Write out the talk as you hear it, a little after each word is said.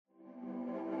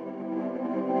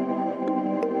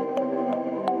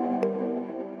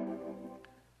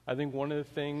I think one of the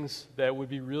things that would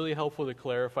be really helpful to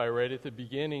clarify right at the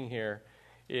beginning here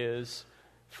is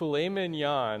filet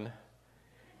mignon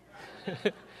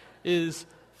is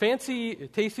fancy,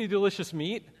 tasty, delicious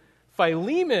meat.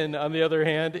 Philemon, on the other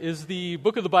hand, is the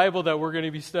book of the Bible that we're going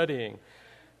to be studying.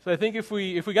 So I think if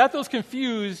we got those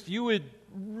confused, you would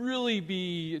really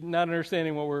be not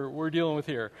understanding what we're dealing with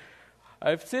here.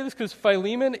 I say this because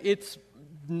Philemon, it's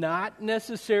not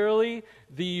necessarily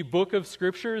the book of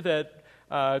Scripture that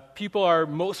people are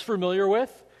most familiar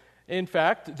with. In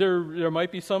fact, there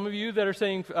might be some of you that are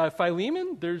saying,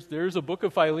 Philemon, there's a book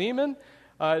of Philemon.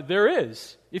 There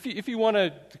is. If you want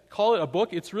to call it a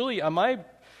book, it's really, on my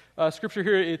Scripture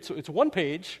here, it's one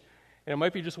page, and it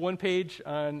might be just one page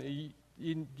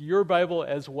in your Bible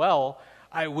as well.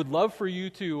 I would love for you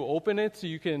to open it so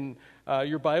you can,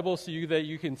 your Bible, that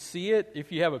you can see it.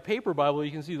 If you have a paper Bible,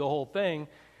 you can see the whole thing.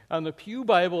 On the Pew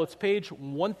Bible, it's page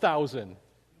 1,000,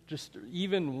 just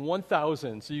even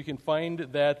 1,000, so you can find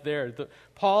that there.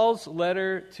 Paul's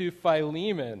letter to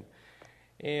Philemon,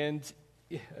 and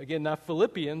again, not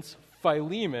Philippians,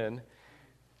 Philemon.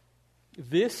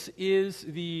 This is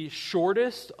the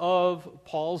shortest of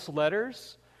Paul's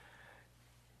letters,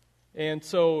 and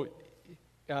so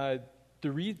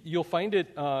you'll find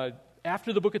it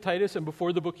after the book of Titus and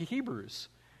before the book of Hebrews.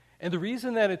 And the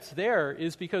reason that it's there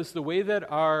is because the way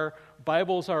that our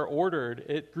Bibles are ordered,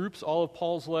 it groups all of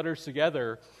Paul's letters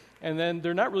together, and then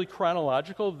they're not really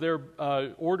chronological, they're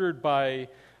ordered by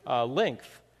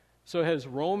length. So it has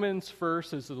Romans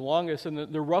first as the longest,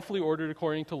 and they're roughly ordered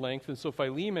according to length, and so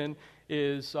Philemon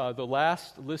is the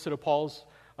last listed of Paul's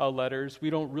letters. We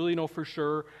don't really know for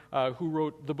sure who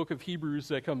wrote the book of Hebrews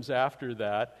that comes after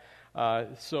that.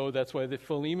 So that's why the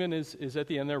Philemon is at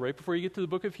the end there, right before you get to the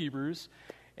book of Hebrews.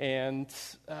 And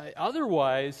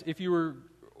otherwise, if you were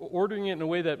ordering it in a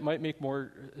way that might make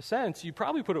more sense, you'd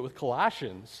probably put it with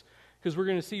Colossians, because we're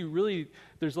going to see really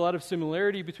there's a lot of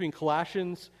similarity between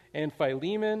Colossians and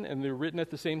Philemon, and they're written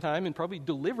at the same time and probably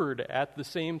delivered at the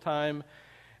same time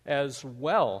as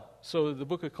well. So the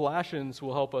book of Colossians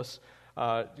will help us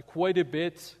quite a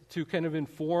bit to kind of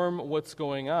inform what's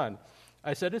going on.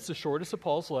 I said it's the shortest of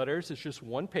Paul's letters. It's just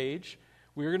one page.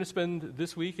 We're going to spend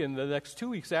this week and the next 2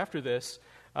 weeks after this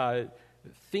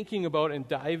thinking about and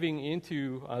diving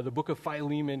into the book of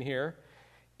Philemon here.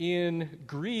 In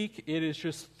Greek, it is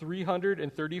just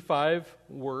 335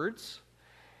 words,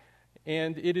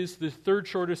 and it is the third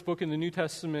shortest book in the New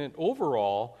Testament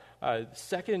overall.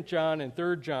 2 John and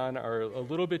 3 John are a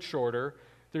little bit shorter.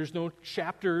 There's no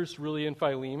chapters really in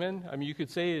Philemon. I mean, you could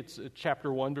say it's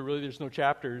chapter 1, but really there's no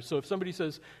chapters. So if somebody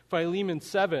says Philemon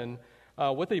 7,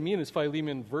 what they mean is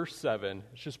Philemon verse 7.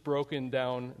 It's just broken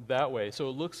down that way. So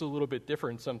it looks a little bit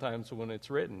different sometimes when it's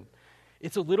written.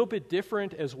 It's a little bit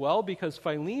different as well because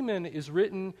Philemon is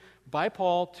written by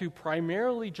Paul to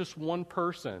primarily just one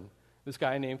person, this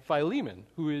guy named Philemon,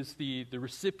 who is the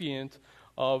recipient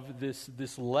of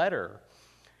this letter.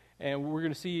 And we're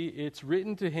going to see it's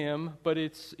written to him, but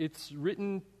it's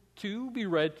written to be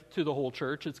read to the whole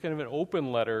church. It's kind of an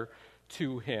open letter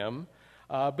to him,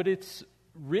 but it's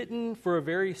written for a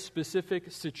very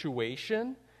specific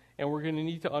situation, and we're going to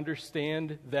need to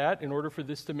understand that in order for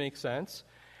this to make sense.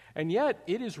 And yet,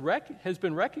 it has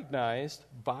been recognized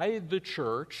by the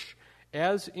church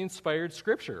as inspired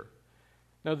Scripture.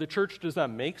 Now, the church does not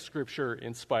make Scripture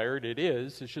inspired. It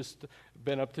is. It's just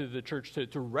been up to the church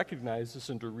to recognize this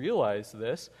and to realize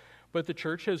this. But the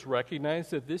church has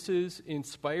recognized that this is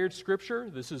inspired Scripture.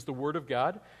 This is the Word of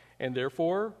God. And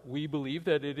therefore, we believe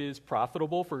that it is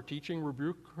profitable for teaching,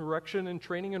 rebuke, correction, and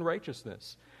training in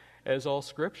righteousness, as all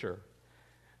Scripture.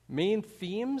 Main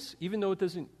themes, even though it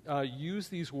doesn't use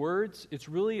these words, it's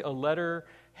really a letter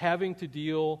having to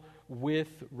deal with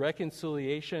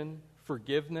reconciliation,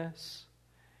 forgiveness.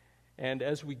 And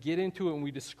as we get into it and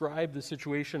we describe the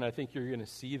situation, I think you're going to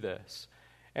see this.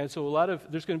 And so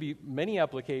there's going to be many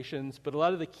applications, but a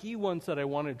lot of the key ones that I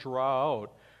want to draw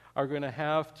out are going to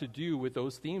have to do with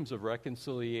those themes of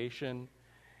reconciliation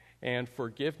and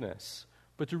forgiveness.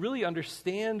 But to really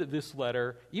understand this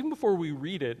letter, even before we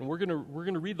read it, and we're going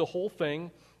to read the whole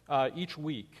thing each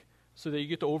week, so that you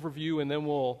get the overview, and then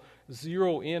we'll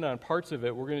zero in on parts of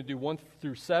it. We're going to do 1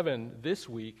 through 7 this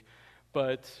week,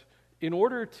 but in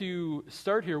order to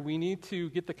start here, we need to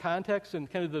get the context and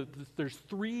kind of there's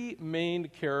three main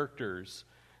characters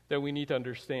that we need to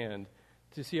understand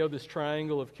to see how this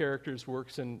triangle of characters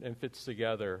works and fits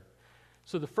together.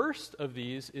 So the first of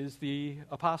these is the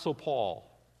Apostle Paul.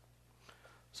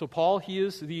 So Paul, he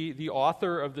is the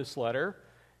author of this letter,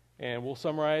 and we'll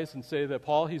summarize and say that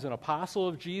Paul, he's an apostle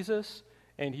of Jesus,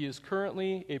 and he is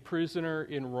currently a prisoner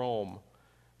in Rome.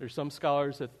 There's some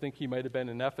scholars that think he might have been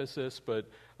in Ephesus, but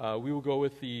we will go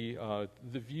with the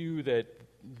view that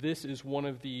this is one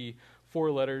of the 4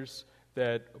 letters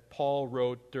that Paul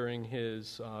wrote during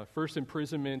his first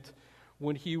imprisonment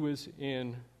when he was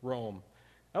in Rome.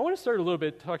 I want to start a little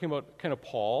bit talking about kind of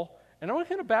Paul, and I want to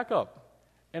kind of back up.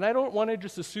 And I don't want to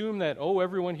just assume that,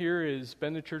 everyone here has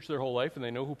been to church their whole life and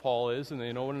they know who Paul is and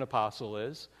they know what an apostle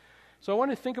is. So I want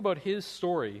to think about his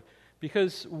story,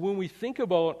 because when we think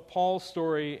about Paul's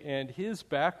story and his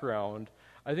background,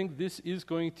 I think this is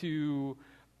going to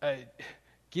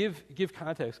give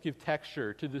context, give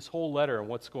texture to this whole letter and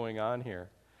what's going on here.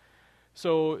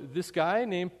 So this guy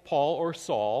named Paul, or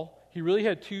Saul, he really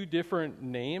had 2 different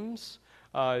names.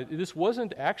 This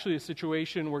wasn't actually a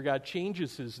situation where God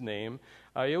changes his name.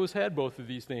 He always had both of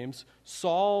these names.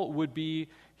 Saul would be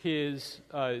his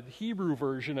Hebrew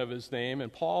version of his name,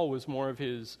 and Paul was more of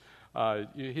his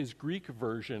Greek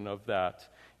version of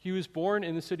that. He was born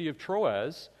in the city of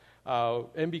Troas,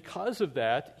 and because of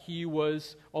that,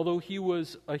 although he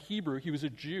was a Hebrew, he was a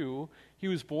Jew, he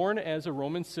was born as a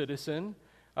Roman citizen,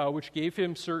 which gave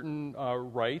him certain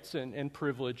rights and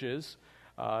privileges.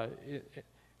 It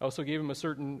also gave him a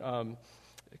certain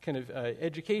kind of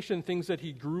education, things that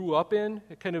he grew up in,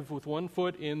 kind of with one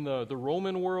foot in the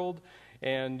Roman world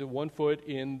and one foot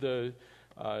in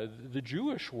the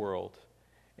Jewish world.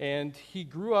 And he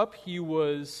grew up, he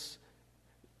was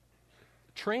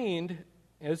trained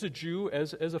as a Jew,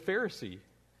 as a Pharisee.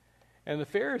 And the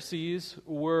Pharisees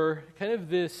were kind of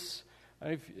this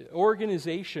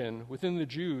organization within the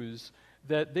Jews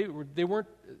that they weren't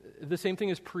the same thing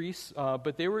as priests,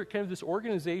 but they were kind of this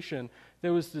organization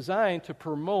that was designed to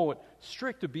promote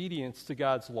strict obedience to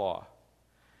God's law.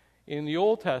 In the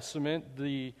Old Testament,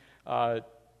 the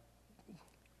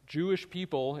Jewish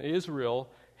people,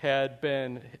 Israel, had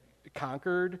been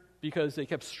conquered because they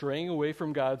kept straying away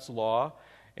from God's law,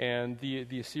 and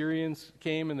the Assyrians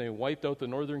came and they wiped out the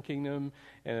northern kingdom,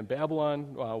 and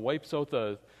Babylon wipes out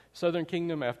the southern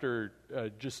kingdom after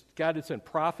just God had sent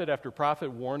prophet after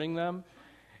prophet warning them.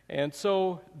 And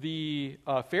so the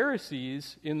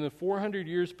Pharisees, in the 400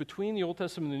 years between the Old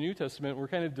Testament and the New Testament, were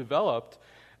kind of developed,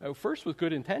 first with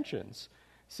good intentions,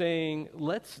 saying,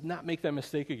 let's not make that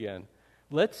mistake again.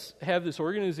 Let's have this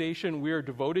organization. We are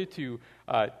devoted to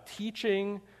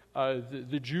teaching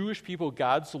the Jewish people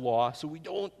God's law so we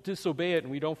don't disobey it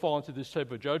and we don't fall into this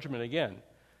type of judgment again.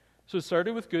 So it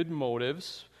started with good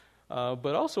motives,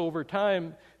 but also over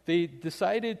time, they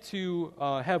decided to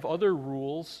have other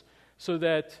rules so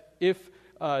that if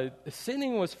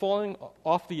sinning was falling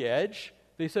off the edge,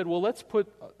 they said, well, let's put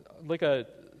like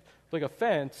a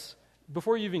fence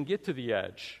before you even get to the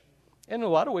edge. And in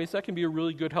a lot of ways, that can be a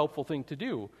really good, helpful thing to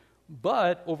do.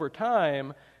 But over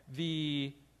time,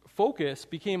 the focus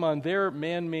became on their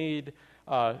man-made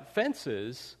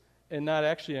fences and not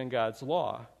actually on God's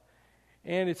law.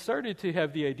 And it started to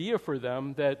have the idea for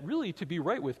them that really to be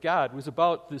right with God was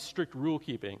about this strict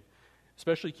rule-keeping,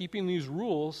 especially keeping these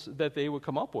rules that they would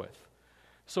come up with.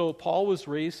 So Paul was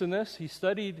raised in this. He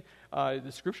studied,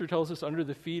 the scripture tells us, under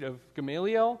the feet of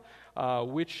Gamaliel,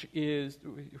 which is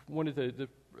one of the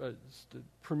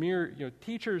premier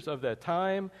teachers of that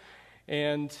time.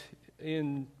 And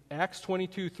in Acts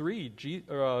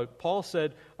 22:3, Paul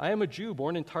said, I am a Jew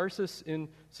born in Tarsus in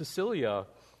Cilicia,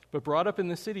 but brought up in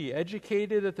the city,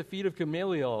 educated at the feet of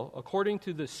Gamaliel, according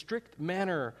to the strict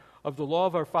manner of the law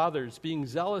of our fathers, being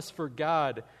zealous for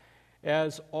God,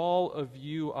 as all of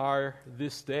you are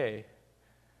this day.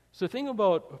 So the thing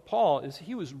about Paul is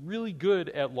he was really good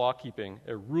at law-keeping,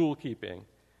 at rule-keeping.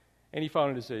 And he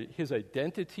found his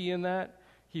identity in that.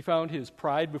 He found his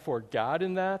pride before God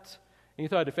in that. And he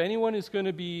thought, if anyone is going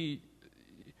to be,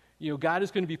 God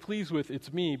is going to be pleased with,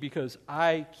 it's me, because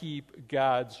I keep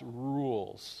God's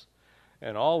rules.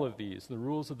 And all of these, the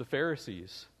rules of the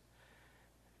Pharisees.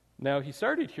 Now, he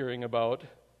started hearing about,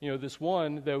 this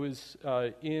one that was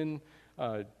in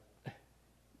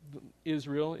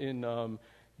Israel, in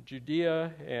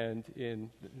Judea, and in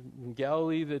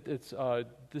Galilee, that it's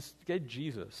this guy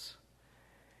Jesus.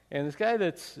 And this guy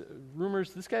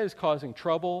this guy is causing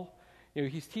trouble.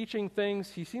 He's teaching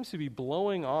things. He seems to be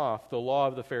blowing off the law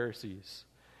of the Pharisees,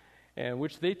 and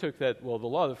which they took that, well, the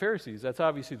law of the Pharisees, that's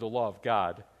obviously the law of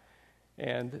God.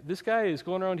 And this guy is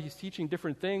going around, he's teaching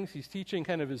different things. He's teaching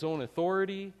kind of his own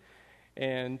authority,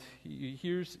 and he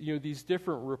hears, these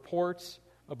different reports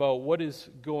about what is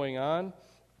going on,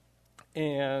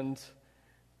 and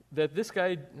that this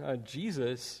guy,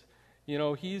 Jesus,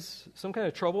 he's some kind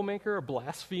of troublemaker, a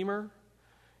blasphemer.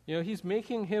 He's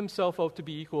making himself out to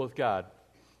be equal with God.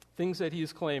 Things that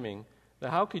he's claiming.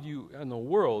 That how could you, in the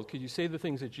world, could you say the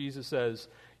things that Jesus says,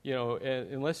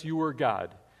 unless you were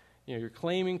God? you're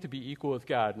claiming to be equal with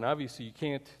God, and obviously you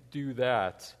can't do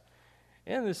that.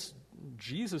 And this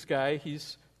Jesus guy,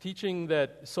 he's teaching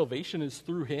that salvation is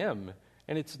through him,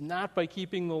 and it's not by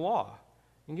keeping the law.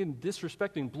 And again,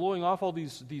 disrespecting, blowing off all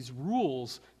these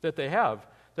rules that they have.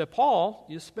 That Paul,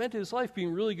 he spent his life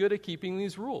being really good at keeping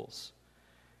these rules.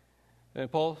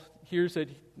 And Paul hears that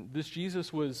this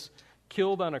Jesus was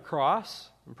killed on a cross,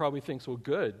 and probably thinks, well,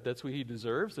 good, that's what he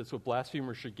deserves, that's what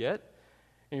blasphemers should get.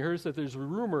 And he hears that there's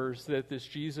rumors that this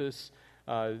Jesus,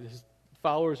 his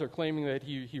followers are claiming that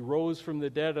he rose from the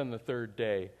dead on the third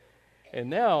day. And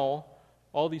now,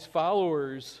 all these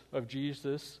followers of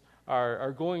Jesus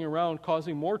are going around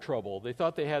causing more trouble. They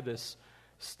thought they had this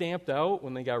stamped out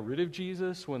when they got rid of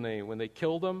Jesus, when they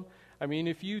killed him. I mean,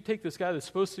 if you take this guy that's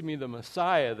supposed to be the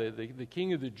Messiah, the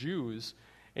king of the Jews,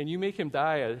 and you make him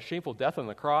die a shameful death on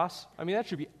the cross, I mean, that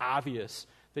should be obvious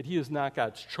that he is not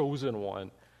God's chosen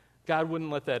one. God wouldn't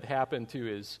let that happen to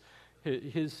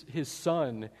his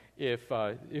son if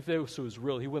this was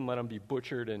real. He wouldn't let him be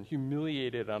butchered and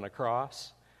humiliated on a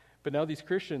cross. But now these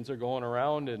Christians are going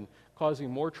around and causing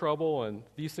more trouble, and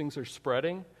these things are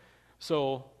spreading.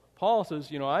 So Paul says,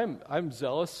 I'm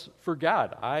zealous for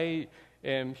God. I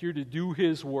am here to do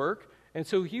his work. And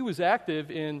so he was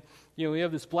active in, we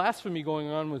have this blasphemy going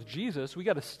on with Jesus. We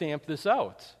got to stamp this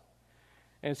out.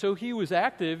 And so he was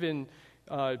active in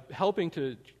helping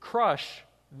to crush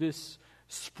this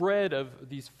spread of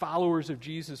these followers of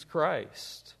Jesus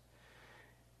Christ.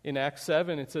 In Acts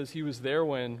 7, it says he was there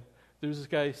when there's this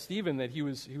guy, Stephen, that he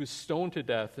was stoned to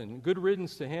death, and good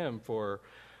riddance to him for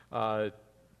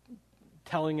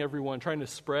telling everyone, trying to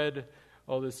spread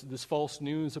all this false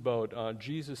news about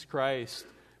Jesus Christ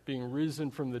being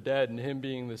risen from the dead and him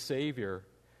being the Savior.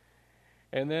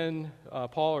 And then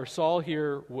Paul or Saul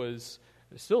here was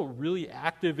still really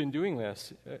active in doing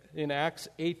this. In Acts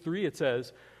 8:3 it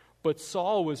says, "But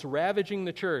Saul was ravaging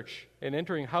the church, and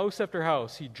entering house after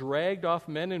house, he dragged off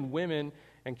men and women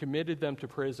and committed them to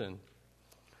prison."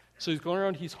 So he's going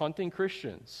around, he's hunting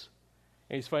Christians,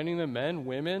 and he's finding them men,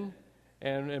 women,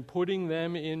 and putting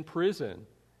them in prison,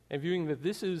 and viewing that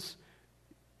this is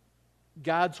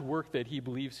God's work that he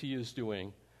believes he is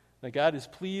doing. That God is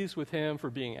pleased with him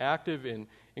for being active in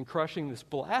crushing this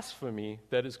blasphemy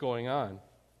that is going on.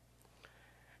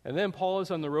 And then Paul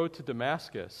is on the road to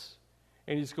Damascus,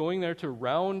 and he's going there to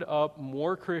round up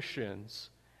more Christians.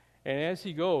 And as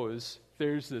he goes,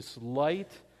 there's this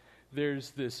light,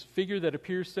 there's this figure that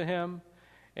appears to him,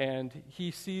 and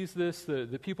he sees this.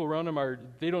 The people around him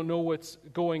they don't know what's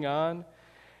going on.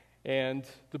 And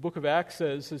the book of Acts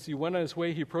says, as he went on his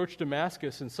way, he approached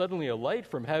Damascus, and suddenly a light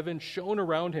from heaven shone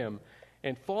around him.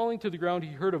 And falling to the ground,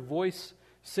 he heard a voice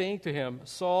saying to him,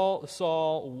 "Saul,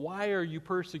 Saul, why are you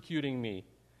persecuting me?"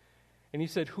 And he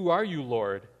said, "Who are you,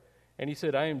 Lord?" And he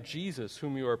said, "I am Jesus,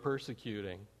 whom you are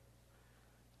persecuting."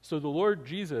 So the Lord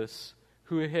Jesus,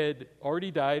 who had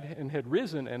already died and had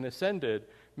risen and ascended,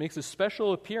 makes a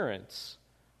special appearance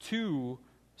to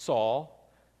Saul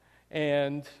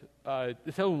and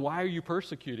tell him, "Why are you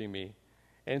persecuting me?"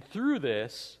 And through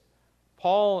this,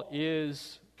 Paul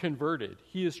is converted.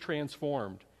 He is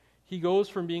transformed. He goes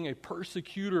from being a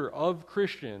persecutor of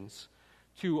Christians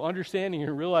to understanding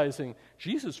and realizing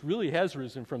Jesus really has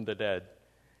risen from the dead.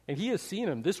 And he has seen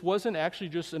him. This wasn't actually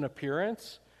just an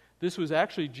appearance. This was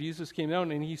actually Jesus came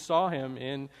down and he saw him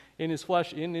in his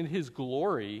flesh, in his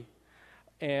glory,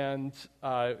 and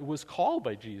was called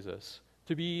by Jesus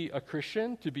to be a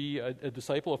Christian, to be a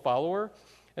disciple, a follower,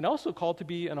 and also called to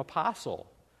be an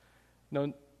apostle.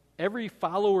 Now, every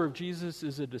follower of Jesus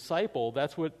is a disciple.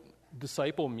 That's what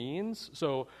disciple means.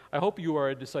 So I hope you are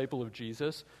a disciple of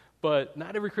Jesus, but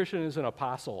not every Christian is an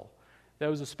apostle. That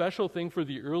was a special thing for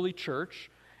the early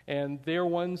church, and they're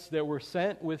ones that were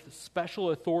sent with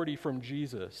special authority from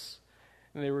Jesus.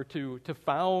 And they were to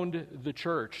found the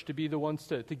church, to be the ones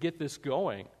to get this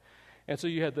going. And so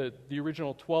you had the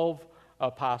original 12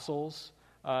 apostles,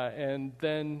 and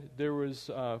then there was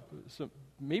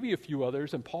maybe a few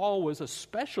others, and Paul was a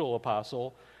special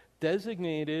apostle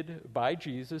designated by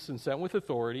Jesus and sent with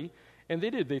authority, and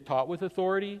they taught with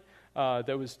authority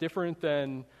that was different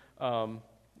than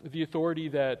the authority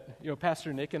that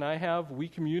Pastor Nick and I have. We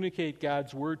communicate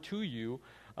God's word to you,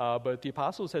 but the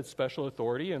apostles had special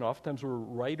authority, and oftentimes were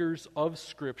writers of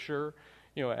Scripture,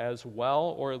 as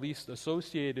well, or at least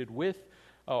associated with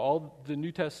all the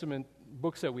New Testament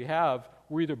books that we have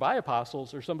were either by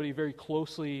apostles or somebody very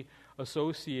closely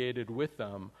associated with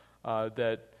them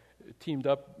that teamed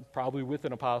up probably with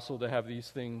an apostle to have these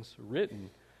things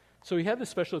written. So he had this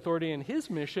special authority, and his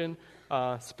mission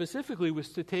specifically was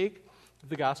to take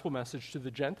the gospel message to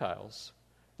the Gentiles.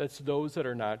 That's those that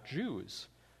are not Jews.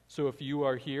 So if you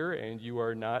are here and you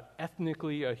are not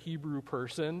ethnically a Hebrew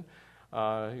person,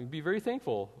 be very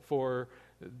thankful for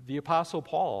the Apostle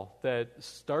Paul that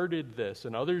started this,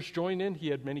 and others joined in. He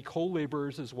had many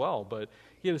co-laborers as well, but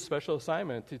he had a special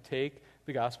assignment to take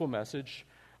the gospel message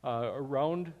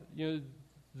around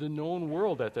the known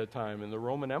world at that time in the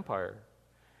Roman Empire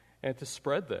and to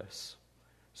spread this.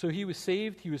 So he was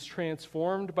saved, he was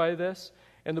transformed by this,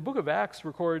 and the book of Acts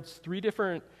records 3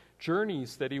 different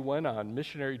journeys that he went on,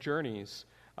 missionary journeys,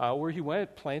 where he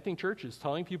went planting churches,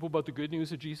 telling people about the good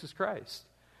news of Jesus Christ,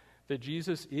 that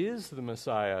Jesus is the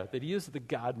Messiah, that he is the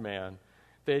God-man,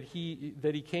 that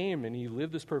he came and he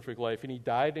lived this perfect life, and he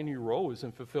died and he rose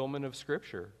in fulfillment of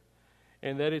Scripture,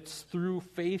 and that it's through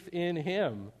faith in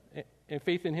him and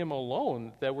faith in him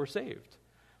alone that we're saved.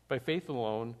 By faith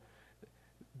alone,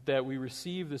 that we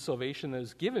receive the salvation that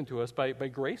is given to us by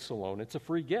grace alone. It's a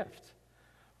free gift.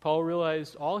 Paul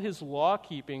realized all his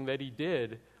law-keeping that he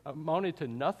did amounted to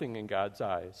nothing in God's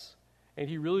eyes. And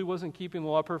he really wasn't keeping the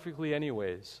law perfectly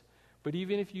anyways. But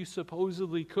even if you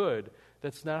supposedly could,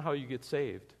 that's not how you get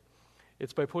saved.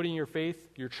 It's by putting your faith,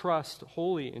 your trust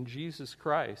wholly in Jesus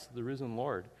Christ, the risen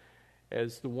Lord,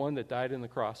 as the one that died on the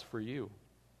cross for you.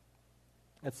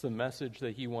 That's the message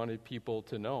that he wanted people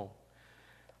to know.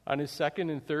 On his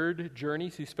second and third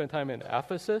journeys, he spent time in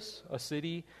Ephesus, a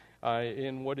city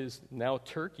in what is now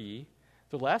Turkey.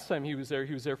 The last time he was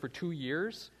there for 2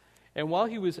 years. And while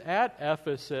he was at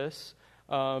Ephesus,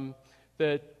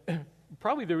 that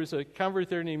probably there was a convert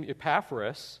there named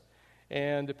Epaphras.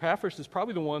 And Epaphras is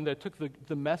probably the one that took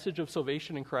the message of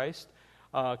salvation in Christ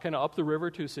kind of up the river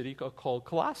to a city called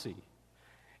Colossae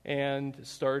and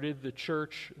started the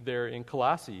church there in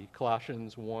Colossae.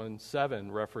 Colossians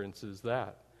 1:7 references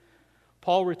that.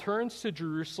 Paul returns to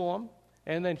Jerusalem,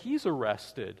 and then he's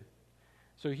arrested.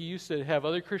 So he used to have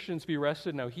other Christians be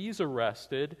arrested. Now he's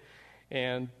arrested.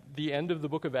 And the end of the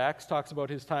book of Acts talks about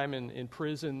his time in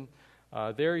prison.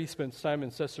 There he spends time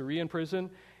in Caesarea in prison.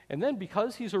 And then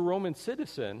because he's a Roman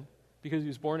citizen, because he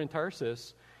was born in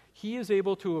Tarsus, he is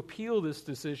able to appeal this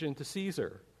decision to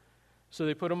Caesar. So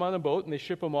they put him on a boat and they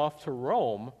ship him off to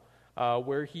Rome,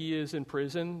 where he is in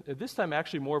prison. At this time,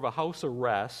 actually more of a house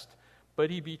arrest, but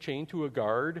he'd be chained to a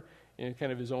guard in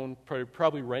kind of his own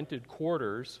probably rented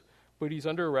quarters. But he's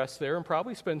under arrest there and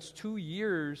probably spends 2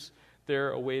 years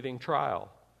there awaiting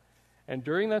trial. And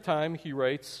during that time, he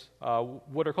writes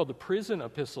what are called the prison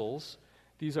epistles.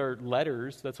 These are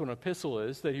letters. That's what an epistle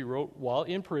is, that he wrote while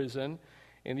in prison.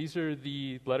 And these are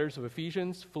the letters of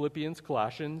Ephesians, Philippians,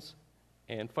 Colossians,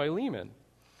 and Philemon.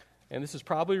 And this is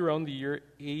probably around the year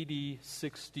AD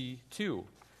 62.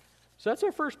 So that's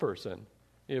our first person,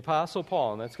 the Apostle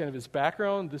Paul. And that's kind of his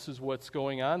background. This is what's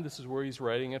going on. This is where he's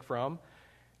writing it from.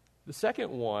 The second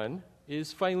one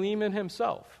is Philemon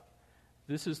himself.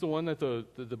 This is the one that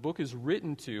the book is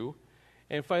written to.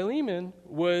 And Philemon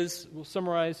was, we'll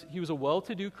summarize, he was a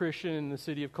well-to-do Christian in the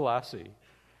city of Colossae.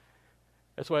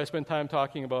 That's why I spent time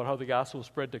talking about how the gospel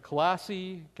spread to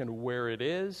Colossae, kind of where it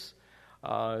is.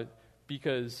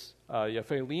 Because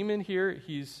Philemon here,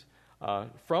 he's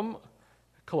from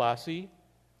Colossae.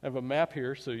 I have a map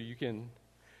here so you can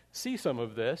see some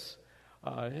of this.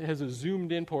 It has a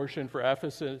zoomed-in portion for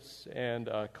Ephesus and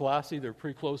Colossae. They're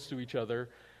pretty close to each other.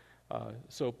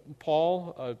 So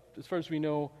Paul, as far as we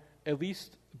know, at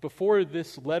least before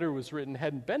this letter was written,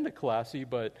 hadn't been to Colossae,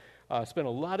 but spent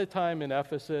a lot of time in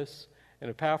Ephesus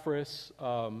and Epaphras,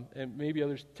 and maybe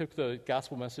others took the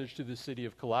gospel message to the city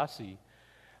of Colossae.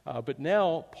 But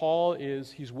now Paul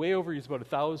he's way over, he's about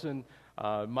 1,000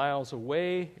 miles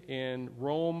away in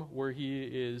Rome, where he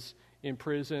is in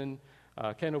prison,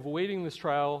 kind of awaiting this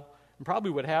trial. And probably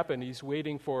what happened, he's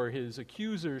waiting for his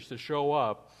accusers to show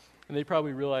up, and they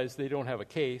probably realized they don't have a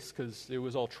case because it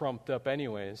was all trumped up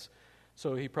anyways.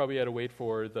 So he probably had to wait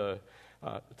for the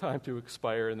time to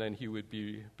expire, and then he would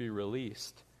be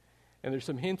released. And there's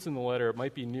some hints in the letter, it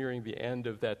might be nearing the end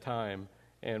of that time,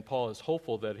 and Paul is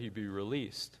hopeful that he'd be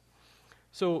released.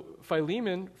 So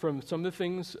Philemon, from some of the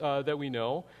things that we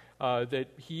know, that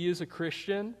he is a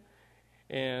Christian,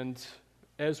 and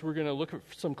as we're going to look at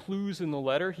some clues in the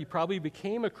letter, he probably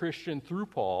became a Christian through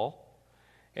Paul,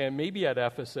 and maybe at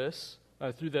Ephesus,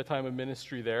 through that time of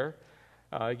ministry there.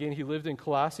 Again, he lived in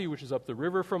Colossae, which is up the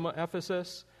river from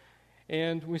Ephesus.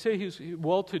 And when we say he's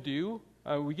well-to-do,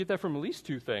 we get that from at least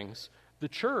 2 things. The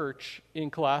church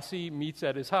in Colossae meets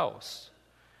at his house.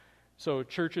 So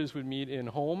churches would meet in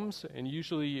homes, and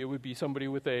usually it would be somebody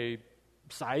with a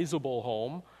sizable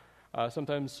home.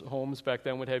 Sometimes homes back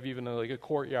then would have even a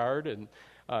courtyard, and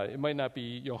it might not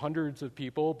be hundreds of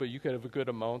people, but you could have a good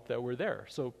amount that were there.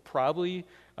 So probably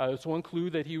it's one clue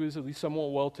that he was at least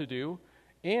somewhat well-to-do.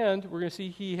 And we're going to see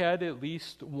he had at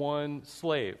least one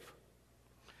slave.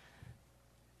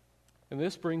 And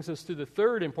this brings us to the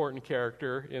third important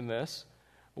character in this,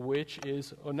 which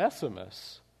is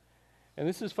Onesimus. And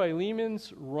this is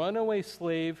Philemon's runaway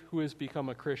slave who has become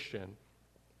a Christian.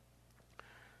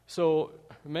 So,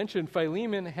 I mentioned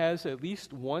Philemon has at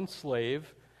least one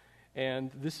slave,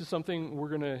 and this is something we're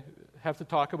going to have to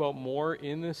talk about more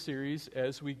in this series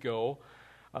as we go,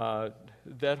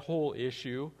 that whole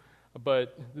issue.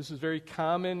 But this is very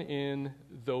common in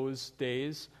those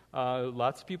days.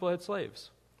 Lots of people had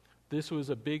slaves. This was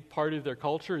a big part of their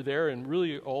culture there and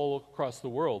really all across the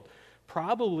world.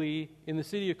 Probably in the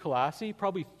city of Colossae,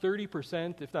 probably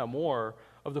 30%, if not more,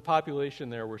 of the population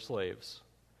there were slaves.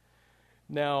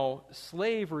 Now,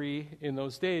 slavery in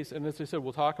those days, and as I said,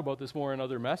 we'll talk about this more in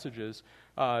other messages,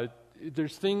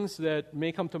 there's things that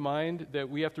may come to mind that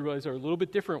we have to realize are a little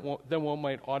bit different than what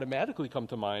might automatically come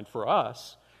to mind for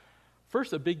us.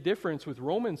 First, a big difference with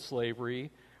Roman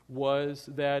slavery was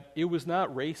that it was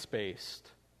not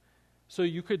race-based. So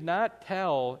you could not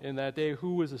tell in that day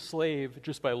who was a slave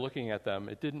just by looking at them.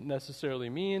 It didn't necessarily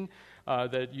mean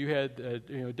that you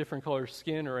had different color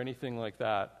skin or anything like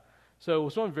that. So it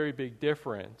was one very big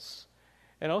difference.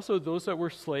 And also those that were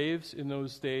slaves in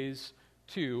those days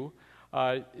too,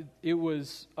 they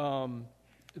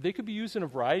could be used in a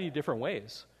variety of different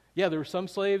ways. Yeah, there were some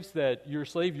slaves that you're a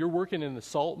slave, you're working in the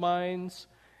salt mines,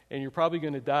 and you're probably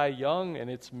going to die young, and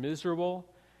it's miserable.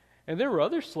 And there were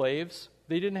other slaves.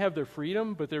 They didn't have their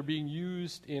freedom, but they're being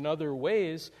used in other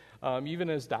ways, even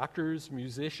as doctors,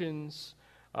 musicians,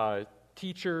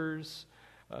 teachers,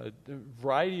 a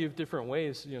variety of different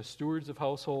ways, stewards of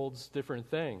households, different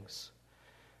things.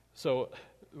 So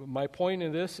my point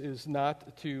in this is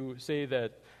not to say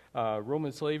that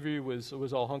Roman slavery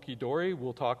was all hunky-dory.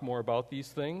 We'll talk more about these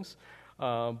things.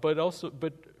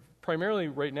 But primarily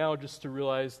right now just to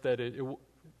realize that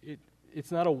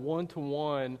it's not a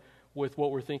one-to-one with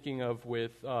what we're thinking of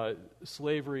with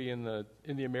slavery in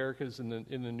the Americas in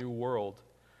the New World.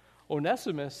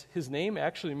 Onesimus, his name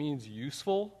actually means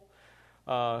useful.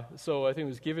 So I think it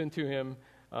was given to him.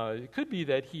 It could be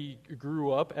that he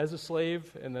grew up as a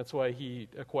slave, and that's why he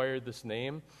acquired this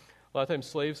name. A lot of times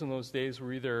slaves in those days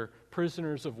were either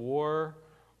prisoners of war,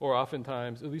 or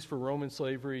oftentimes, at least for Roman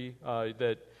slavery,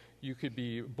 that you could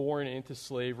be born into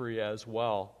slavery as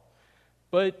well.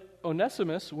 But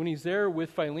Onesimus, when he's there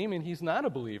with Philemon, he's not a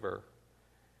believer.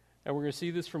 And we're going to see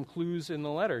this from clues in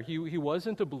the letter. He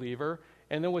wasn't a believer.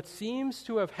 And then what seems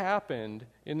to have happened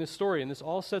in this story, and this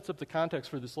all sets up the context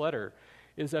for this letter,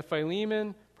 is that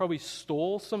Philemon probably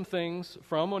stole some things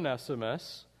from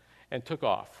Onesimus and took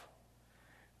off.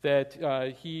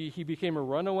 That he became a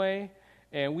runaway,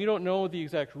 and we don't know the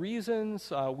exact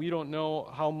reasons. We don't know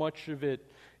how much of it,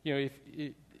 if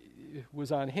it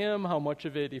was on him, how much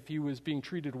of it if he was being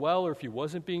treated well or if he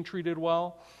wasn't being treated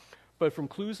well. But from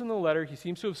clues in the letter, he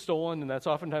seems to have stolen, and that's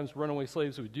oftentimes runaway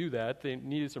slaves would do that. They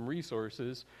needed some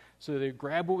resources, so they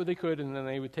grab what they could, and then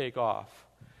they would take off.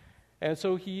 And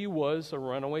so he was a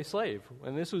runaway slave.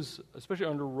 And this was, especially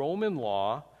under Roman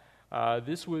law,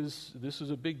 this was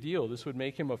a big deal. This would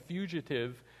make him a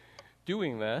fugitive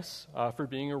doing this for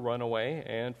being a runaway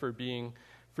and for being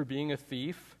a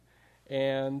thief.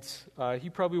 And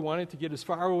he probably wanted to get as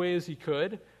far away as he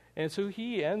could. And so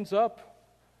he ends up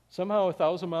somehow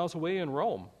 1,000 miles away in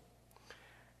Rome.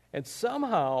 And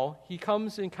somehow he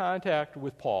comes in contact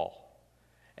with Paul.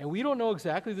 And we don't know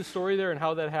exactly the story there and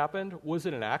how that happened. Was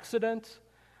it an accident?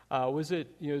 Was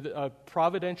it a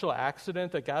providential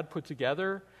accident that God put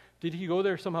together? Did he go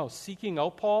there somehow seeking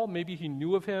out Paul? Maybe he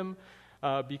knew of him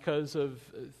because of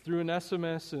through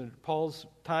Onesimus and Paul's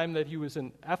time that he was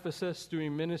in Ephesus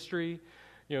doing ministry.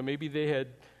 Maybe they had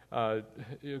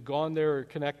gone there or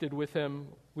connected with him.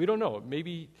 We don't know.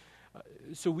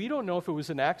 So we don't know if it was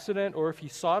an accident or if he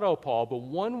sought out Paul, but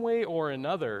one way or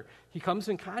another, he comes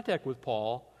in contact with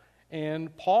Paul,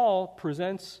 and Paul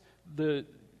presents the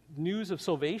news of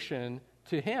salvation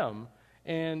to him,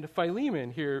 and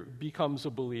Philemon here becomes a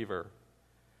believer.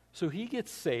 So he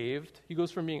gets saved. He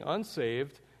goes from being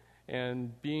unsaved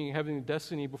and having a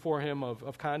destiny before him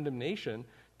of condemnation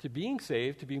to being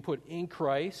saved, to being put in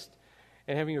Christ,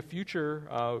 and having a future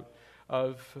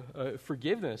of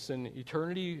forgiveness and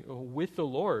eternity with the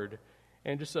Lord,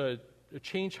 and just a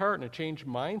changed heart and a changed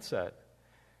mindset.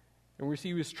 And we see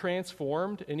he was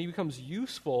transformed, and he becomes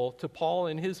useful to Paul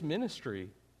in his ministry.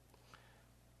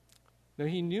 Now,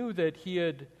 he knew that he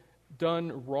had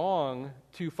done wrong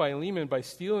to Philemon by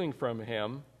stealing from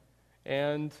him,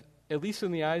 and at least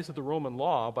in the eyes of the Roman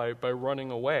law, by running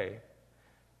away.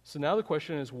 So now the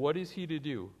question is, what is he to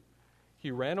do? He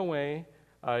ran away.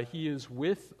 He is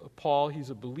with Paul. He's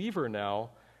a believer now,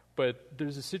 but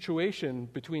there's a situation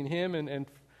between him and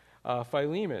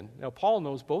Philemon. Now, Paul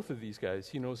knows both of these guys.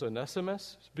 He knows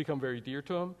Onesimus, who's become very dear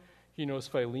to him. He knows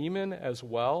Philemon as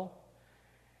well.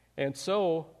 And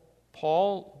so,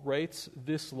 Paul writes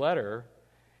this letter,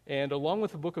 and along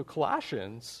with the book of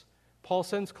Colossians, Paul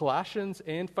sends Colossians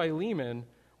and Philemon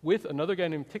with another guy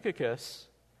named Tychicus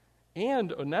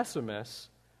and Onesimus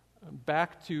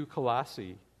back to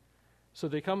Colossae. So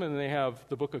they come and they have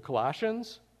the book of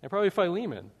Colossians and probably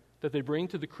Philemon that they bring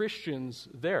to the Christians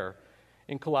there.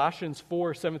 In Colossians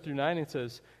 4, 7 through 9, it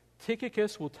says,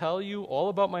 Tychicus will tell you all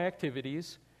about my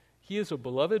activities. He is a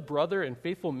beloved brother and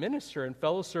faithful minister and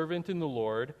fellow servant in the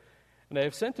Lord, and I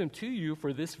have sent him to you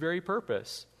for this very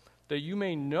purpose, that you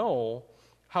may know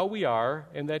how we are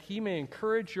and that he may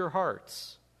encourage your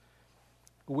hearts.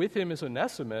 With him is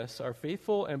Onesimus, our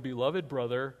faithful and beloved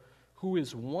brother, who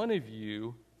is one of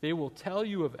you. They will tell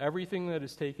you of everything that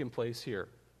has taken place here.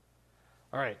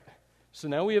 All right, so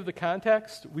now we have the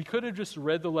context. We could have just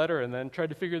read the letter and then tried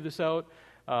to figure this out,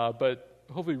 but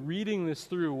hopefully reading this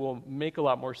through will make a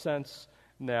lot more sense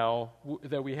now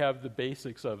that we have the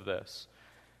basics of this.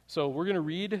 So we're going to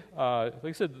read, like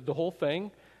I said, the whole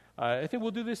thing. I think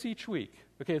we'll do this each week.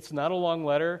 Okay, it's not a long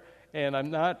letter, and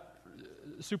I'm not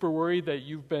super worried that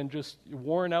you've been just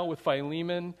worn out with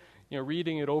Philemon,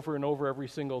 reading it over and over every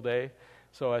single day.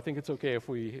 So I think it's okay if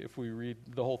we read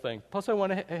the whole thing. Plus, I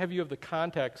want to have you have the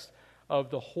context of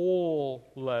the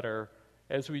whole letter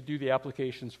as we do the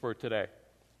applications for today.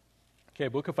 Okay,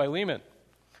 Book of Philemon.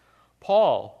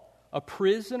 Paul, a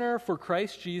prisoner for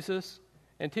Christ Jesus,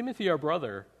 and Timothy, our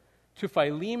brother, to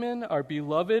Philemon, our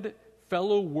beloved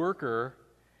fellow worker,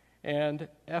 and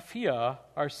Apphia,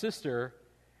 our sister,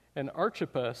 and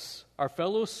Archippus, our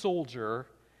fellow soldier,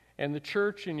 and the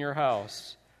church in your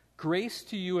house. Grace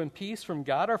to you and peace from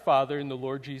God our Father and the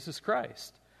Lord Jesus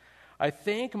Christ. I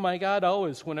thank my God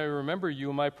always when I remember you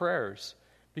in my prayers,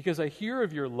 because I hear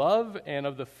of your love and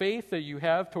of the faith that you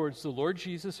have towards the Lord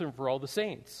Jesus and for all the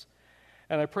saints.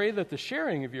 And I pray that the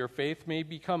sharing of your faith may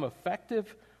become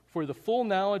effective for the full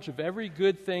knowledge of every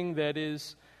good thing that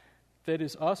is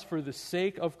us for the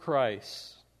sake of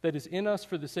Christ, that is in us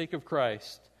for the sake of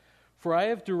Christ. For I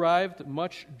have derived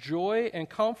much joy and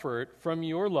comfort from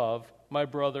your love, my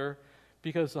brother,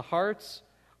 because the hearts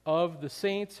of the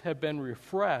saints have been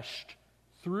refreshed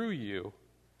through you.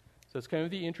 So that's kind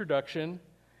of the introduction,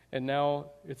 and now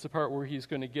it's the part where he's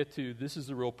going to get to, this is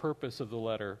the real purpose of the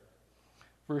letter.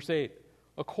 Verse 8,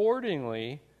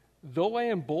 accordingly, though I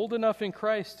am bold enough in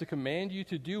Christ to command you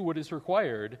to do what is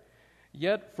required,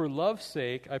 yet for love's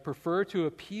sake I prefer to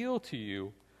appeal to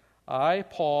you. I,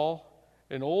 Paul,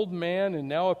 an old man and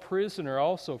now a prisoner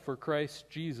also for Christ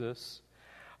Jesus,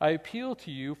 I appeal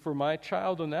to you for my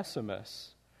child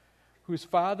Onesimus, whose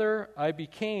father I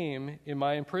became in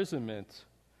my imprisonment.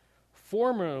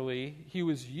 Formerly he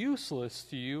was useless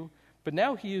to you, but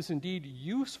now he is indeed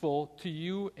useful to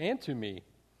you and to me.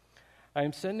 I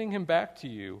am sending him back to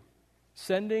you,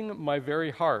 sending my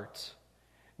very heart.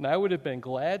 And I would have been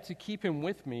glad to keep him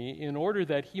with me in order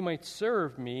that he might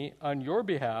serve me on your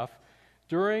behalf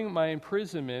during my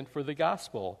imprisonment for the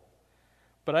gospel.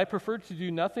 But I preferred to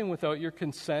do nothing without your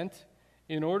consent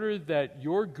in order that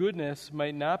your goodness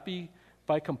might not be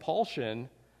by compulsion,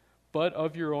 but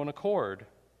of your own accord.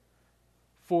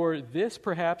 For this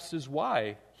perhaps is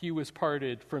why he was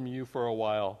parted from you for a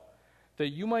while, that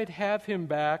you might have him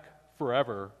back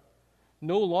forever,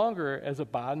 no longer as a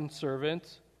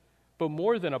bondservant, but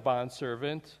more than a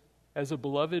bondservant, as a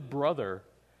beloved brother,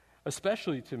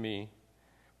 especially to me,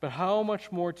 but how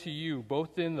much more to you,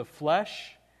 both in the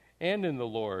flesh and in the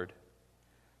Lord.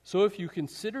 So if you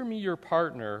consider me your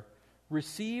partner,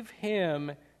 receive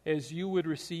him as you would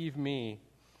receive me.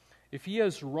 If he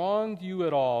has wronged you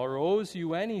at all or owes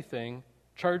you anything,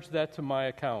 charge that to my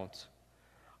account.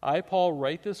 I, Paul,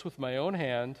 write this with my own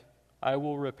hand. I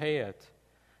will repay it.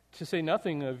 To say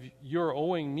nothing of your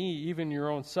owing me even your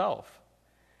own self.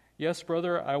 Yes,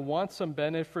 brother, I want some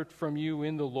benefit from you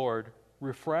in the Lord.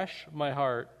 Refresh my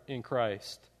heart in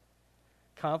Christ.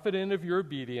 Confident of your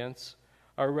obedience,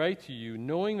 I write to you,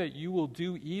 knowing that you will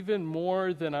do even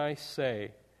more than I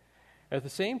say. At the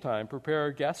same time, prepare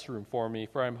a guest room for me,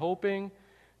 for I'm hoping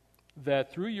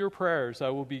that through your prayers I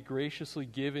will be graciously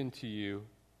given to you.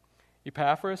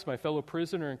 Epaphras, my fellow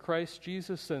prisoner in Christ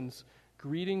Jesus, sends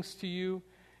greetings to you,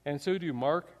 and so do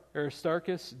Mark,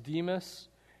 Aristarchus, Demas,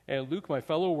 and Luke, my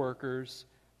fellow workers.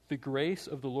 The grace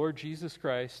of the Lord Jesus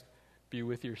Christ be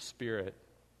with your spirit.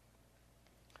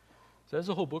 So that's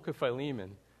the whole book of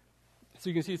Philemon. So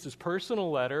you can see it's this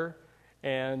personal letter,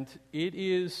 and it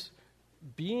is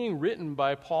being written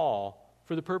by Paul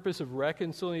for the purpose of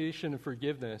reconciliation and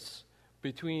forgiveness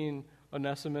between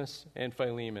Onesimus and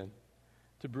Philemon,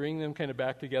 to bring them kind of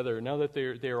back together now that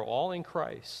they are all in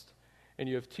Christ. And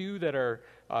you have two that are,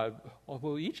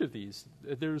 each of these,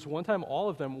 there was one time all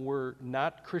of them were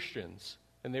not Christians,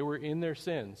 and they were in their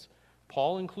sins,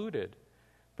 Paul included.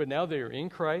 But now they are in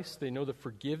Christ. They know the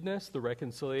forgiveness, the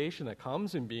reconciliation that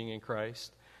comes in being in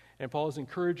Christ. And Paul is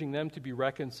encouraging them to be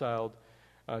reconciled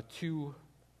to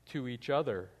each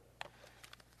other.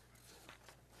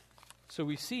 So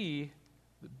we see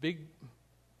the big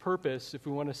purpose, if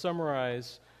we want to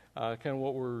summarize kind of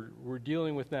what we're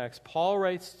dealing with next. Paul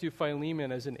writes to Philemon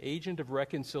as an agent of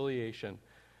reconciliation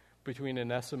between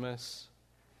Onesimus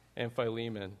and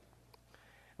Philemon. And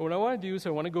what I want to do is I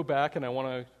want to go back and I want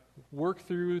to work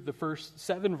through the first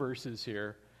 7 verses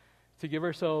here to give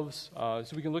ourselves, so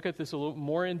we can look at this a little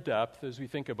more in depth as we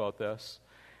think about this.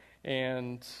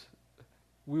 And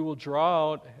we will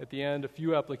draw out at the end a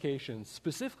few applications,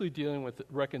 specifically dealing with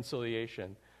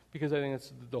reconciliation, because I think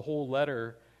the whole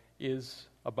letter is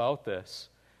about this.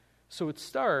 So it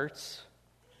starts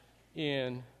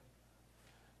in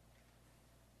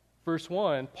verse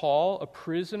 1, Paul, a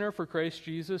prisoner for Christ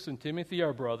Jesus, and Timothy,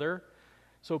 our brother.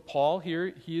 So Paul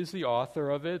here, he is the author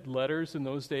of it. Letters in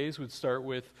those days would start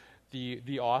with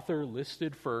the author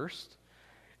listed first.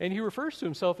 And he refers to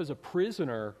himself as a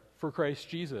prisoner for Christ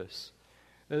Jesus.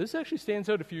 Now this actually stands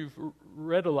out if you've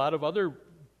read a lot of other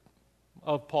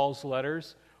of Paul's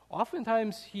letters.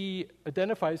 Oftentimes he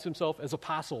identifies himself as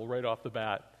apostle right off the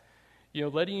bat.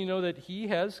 Letting you know that he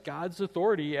has God's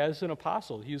authority as an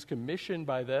apostle. He was commissioned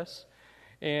by this.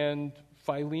 And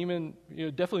Philemon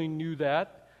definitely knew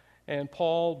that. And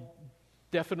Paul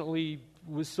definitely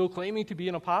was still claiming to be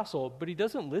an apostle, but he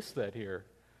doesn't list that here.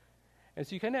 And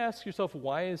so you kind of ask yourself,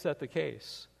 why is that the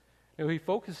case? He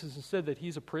focuses instead that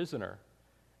he's a prisoner.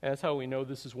 And that's how we know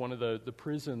this is one of the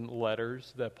prison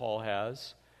letters that Paul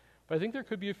has. But I think there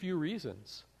could be a few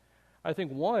reasons. I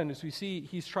think one is we see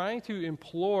he's trying to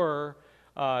implore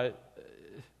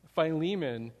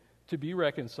Philemon to be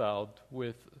reconciled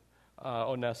with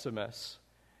Onesimus.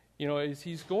 As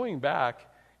he's going back,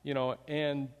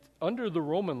 and under the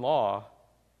Roman law,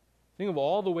 think of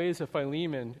all the ways that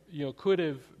Philemon, could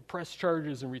have pressed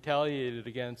charges and retaliated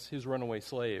against his runaway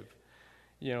slave.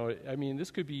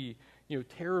 This could be,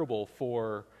 terrible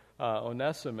for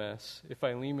Onesimus if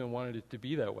Philemon wanted it to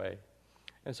be that way.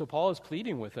 And so Paul is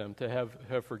pleading with him to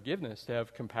have forgiveness, to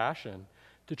have compassion,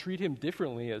 to treat him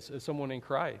differently as someone in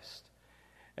Christ.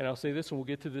 And I'll say this, and we'll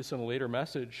get to this in a later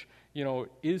message.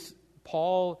 Is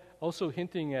Paul also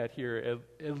hinting at here,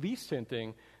 at least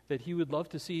hinting, that he would love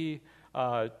to see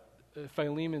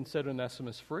Philemon set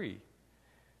Onesimus free?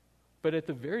 But at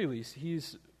the very least,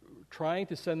 he's trying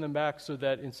to send them back so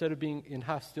that instead of being in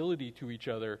hostility to each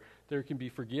other, there can be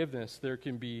forgiveness, there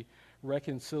can be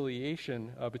reconciliation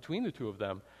between the two of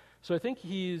them. So I think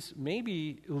he's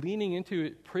maybe leaning into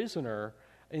it prisoner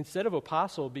instead of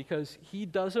apostle, because he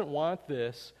doesn't want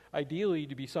this, ideally,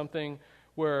 to be something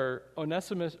where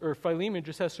Onesimus or Philemon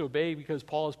just has to obey because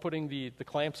Paul is putting the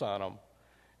clamps on him.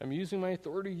 I'm using my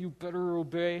authority, you better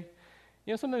obey.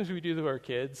 Sometimes we do to our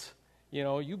kids.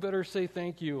 You better say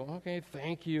thank you. Okay,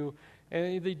 thank you.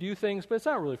 And they do things, but it's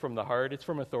not really from the heart. It's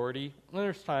from authority. And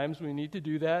there's times we need to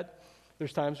do that.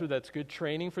 There's times where that's good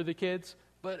training for the kids.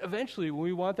 But eventually,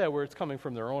 we want that where it's coming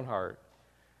from their own heart.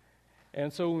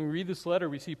 And so when we read this letter,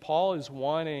 we see Paul is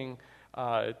wanting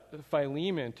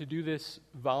Philemon to do this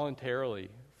voluntarily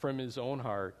from his own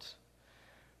heart.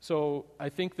 So I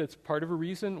think that's part of a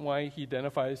reason why he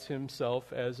identifies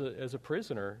himself as a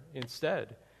prisoner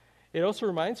instead. It also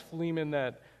reminds Philemon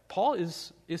that Paul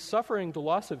is suffering the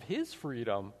loss of his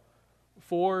freedom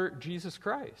for Jesus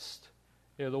Christ.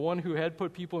 The one who had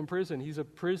put people in prison, he's a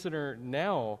prisoner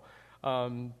now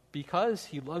because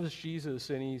he loves Jesus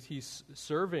and he's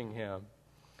serving him.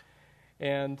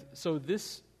 And so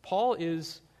Paul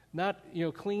is not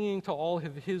clinging to all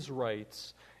of his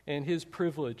rights and his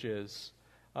privileges.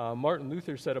 Martin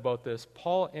Luther said about this,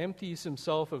 Paul empties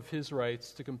himself of his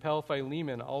rights to compel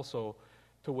Philemon also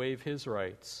to waive his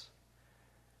rights.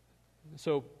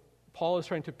 So Paul is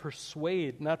trying to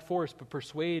persuade, not force, but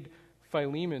persuade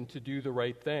Philemon to do the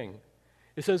right thing.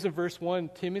 It says in verse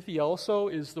 1, Timothy also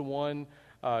is the one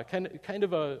kind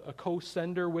of a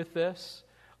co-sender with this,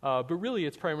 but really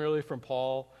it's primarily from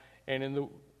Paul, and in the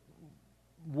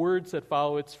words that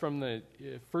follow, it's from the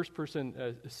first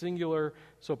person singular,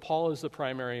 so Paul is the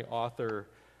primary author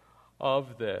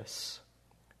of this.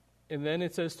 And then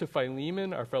it says to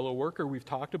Philemon, our fellow worker. We've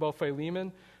talked about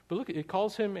Philemon, but look, it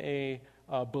calls him a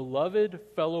beloved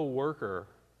fellow worker.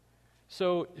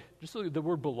 So just the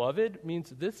word beloved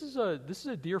means this is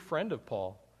a dear friend of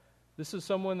Paul. This is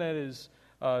someone that is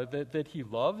that he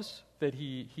loves, that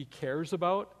he cares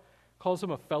about, calls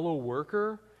him a fellow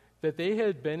worker, that they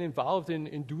had been involved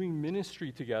in doing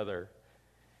ministry together.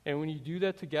 And when you do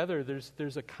that together,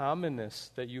 there's a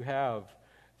commonness that you have,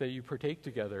 that you partake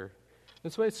together.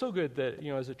 That's why it's so good that,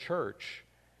 as a church,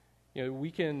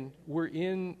 we're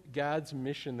in God's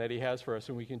mission that he has for us,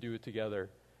 and we can do it together.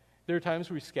 There are times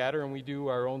we scatter and we do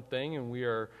our own thing, and we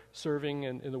are serving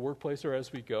in the workplace or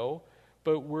as we go,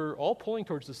 but we're all pulling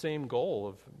towards the same goal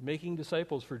of making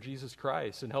disciples for Jesus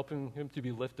Christ and helping him to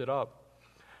be lifted up.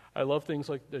 I love things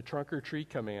like the trunk or treat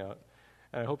coming out.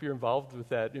 And I hope you're involved with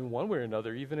that in one way or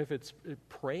another, even if it's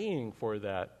praying for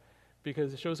that,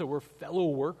 because it shows that we're fellow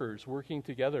workers working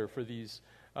together for these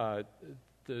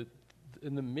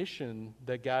in the mission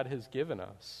that God has given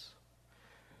us.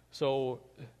 So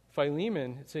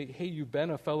Philemon say, hey, you've been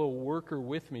a fellow worker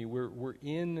with me. We're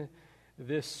in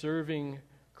this serving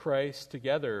Christ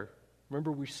together.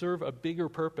 Remember, we serve a bigger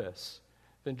purpose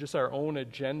than just our own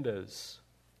agendas.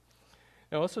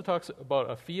 Now, it also talks about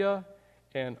Apphia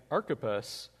and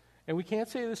Archippus, and we can't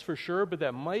say this for sure, but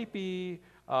that might be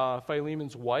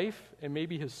Philemon's wife and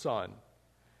maybe his son.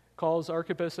 Calls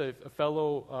Archippus a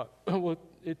fellow,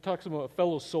 it talks about a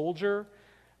fellow soldier.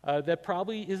 That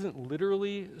probably isn't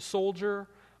literally soldier,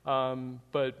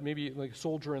 but maybe like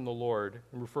soldier in the Lord,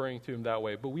 and referring to him that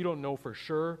way. But we don't know for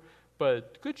sure,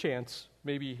 but good chance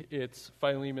maybe it's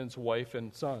Philemon's wife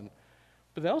and son.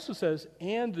 But it also says,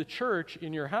 and the church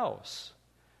in your house,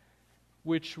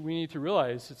 which we need to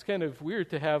realize it's kind of weird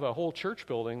to have a whole church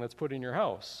building that's put in your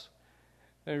house.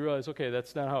 And we realize, okay,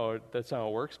 that's not how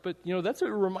it works. But, that's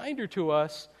a reminder to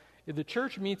us, if the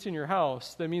church meets in your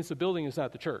house, that means the building is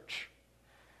not the church.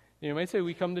 You might say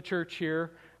we come to church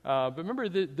here, but remember,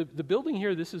 the building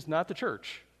here, this is not the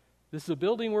church. This is a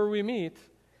building where we meet,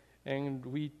 and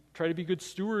we try to be good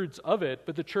stewards of it,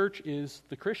 but the church is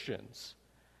the Christians.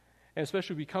 And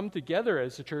especially we come together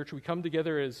as a church, we come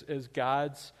together as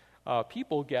God's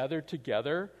people gathered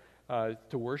together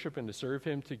to worship and to serve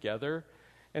him together.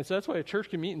 And so that's why a church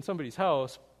can meet in somebody's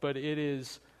house, but it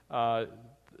is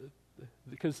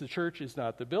because the church is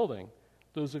not the building.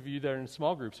 Those of you that are in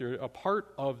small groups, you're a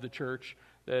part of the church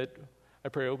that I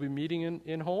pray will be meeting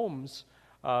in homes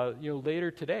later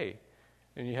today.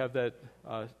 And you have that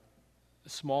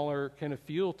smaller kind of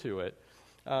feel to it.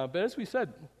 But as we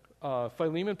said,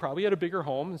 Philemon probably had a bigger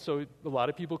home, so a lot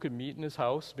of people could meet in his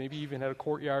house, maybe even had a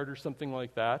courtyard or something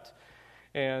like that.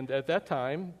 And at that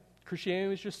time, Christianity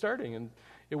was just starting, and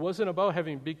it wasn't about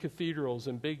having big cathedrals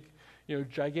and big,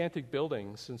 gigantic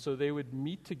buildings. And so they would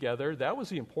meet together. That was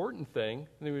the important thing.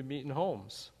 And they would meet in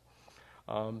homes.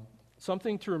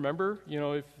 Something to remember,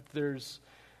 if there's,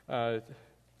 and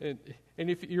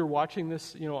if you're watching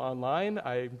this, online,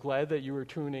 I'm glad that you were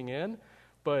tuning in.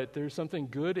 But there's something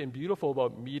good and beautiful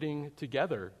about meeting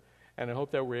together. And I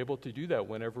hope that we're able to do that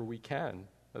whenever we can.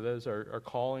 That is our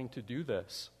calling to do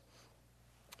this.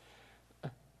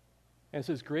 And it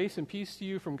says, grace and peace to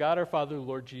you from God our Father, the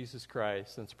Lord Jesus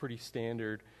Christ. That's a pretty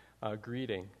standard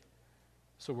greeting.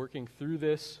 So working through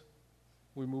this,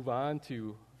 we move on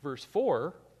to verse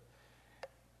 4.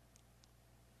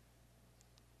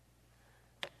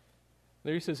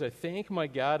 There he says, I thank my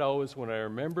God always when I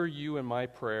remember you in my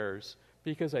prayers,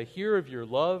 because I hear of your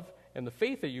love and the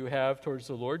faith that you have towards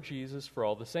the Lord Jesus for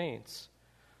all the saints.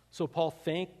 So Paul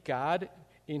thanked God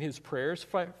in his prayers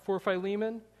for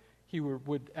Philemon. He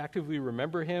would actively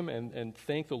remember him and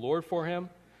thank the Lord for him.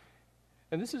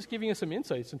 And this is giving us some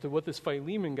insights into what this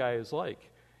Philemon guy is like.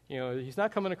 He's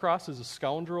not coming across as a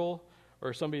scoundrel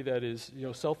or somebody that is,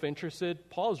 self-interested.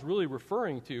 Paul is really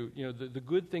referring to, the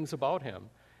good things about him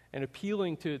and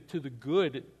appealing to the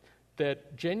good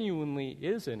that genuinely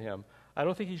is in him. I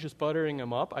don't think he's just buttering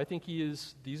him up. I think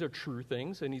these are true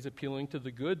things, and he's appealing to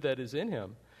the good that is in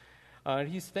him. And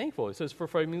he's thankful. It says, for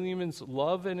Philemon's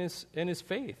love and his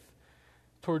faith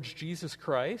towards Jesus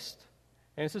Christ.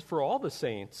 And it says, for all the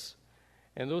saints.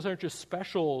 And those aren't just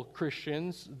special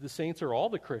Christians. The saints are all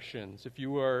the Christians. If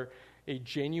you are a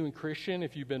genuine Christian,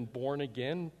 if you've been born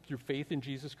again through faith in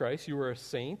Jesus Christ, you are a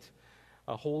saint,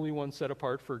 a holy one set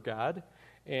apart for God.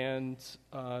 And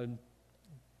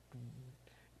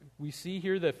we see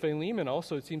here that Philemon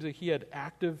also, it seems like he had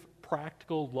active,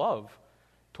 practical love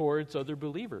towards other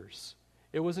believers.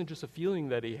 It wasn't just a feeling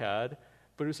that he had,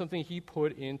 but it was something he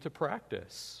put into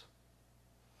practice.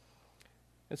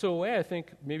 And so in a way, I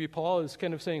think maybe Paul is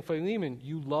kind of saying, Philemon,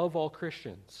 you love all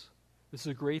Christians. This is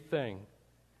a great thing.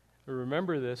 But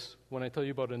remember this when I tell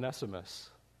you about Onesimus.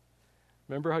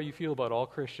 Remember how you feel about all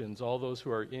Christians, all those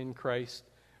who are in Christ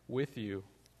with you.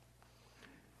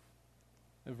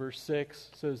 And verse 6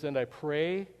 says, "And I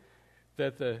pray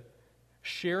that the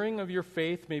sharing of your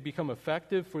faith may become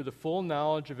effective for the full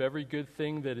knowledge of every good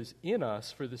thing that is in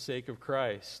us for the sake of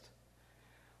Christ."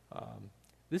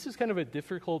 This is kind of a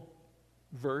difficult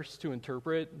verse to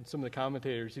interpret, and some of the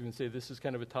commentators even say this is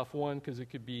kind of a tough one because it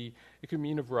could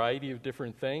mean a variety of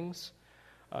different things.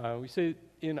 We say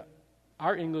in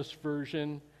our English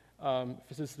version,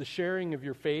 if it says the sharing of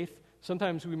your faith,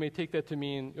 sometimes we may take that to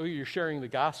mean, oh, you're sharing the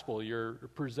gospel, you're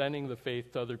presenting the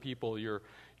faith to other people, you're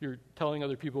telling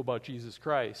other people about Jesus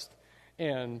Christ.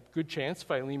 And good chance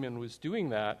Philemon was doing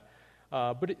that.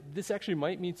 But this actually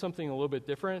might mean something a little bit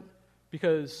different,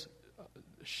 because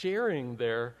sharing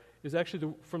there is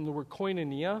actually from the word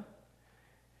koinonia,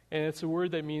 and it's a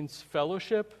word that means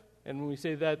fellowship. And when we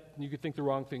say that, you could think the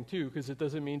wrong thing too, because it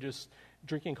doesn't mean just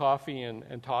drinking coffee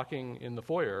and talking in the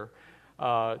foyer,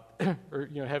 or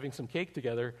having some cake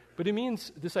together, but it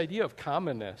means this idea of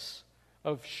commonness,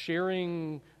 of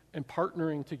sharing and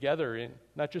partnering together,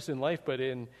 not just in life, but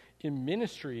in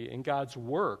ministry, in God's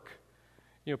work.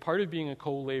 Part of being a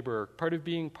co-laborer, part of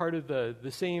being part of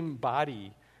the same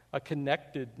body, a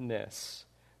connectedness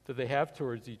that they have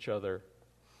towards each other.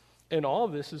 And all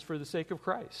of this is for the sake of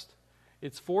Christ.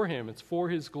 It's for him. It's for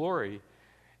his glory.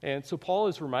 And so Paul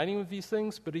is reminding him of these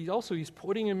things, but he's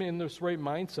putting him in this right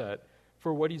mindset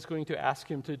for what he's going to ask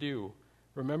him to do.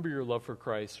 Remember your love for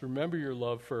Christ. Remember your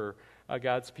love for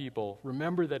God's people.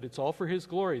 Remember that it's all for his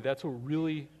glory. That's what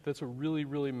really,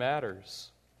 really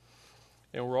matters.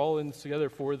 And we're all in this together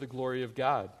for the glory of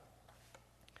God.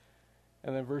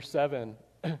 And then verse 7,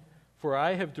 "For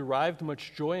I have derived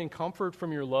much joy and comfort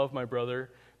from your love, my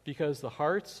brother, because the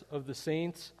hearts of the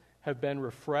saints have been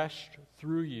refreshed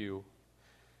through you."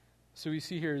 So we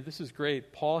see here, this is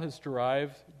great. Paul has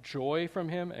derived joy from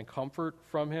him and comfort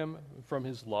from him, from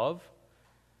his love.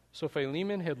 So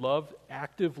Philemon had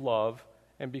active love,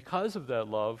 and because of that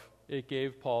love, it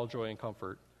gave Paul joy and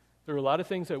comfort. There were a lot of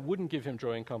things that wouldn't give him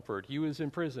joy and comfort. He was in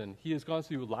prison. He has gone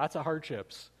through lots of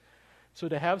hardships. So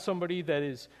to have somebody that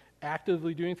is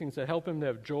actively doing things that help him to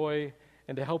have joy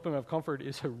and to help him have comfort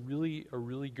is a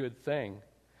really good thing.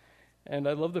 And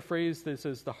I love the phrase that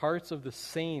says, "The hearts of the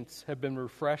saints have been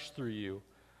refreshed through you."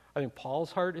 I think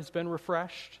Paul's heart has been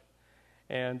refreshed,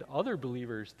 and other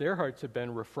believers, their hearts have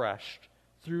been refreshed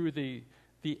through the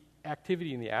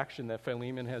activity and the action that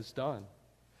Philemon has done.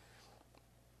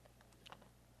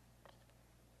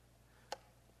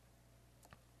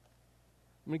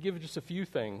 I'm going to give just a few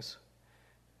things.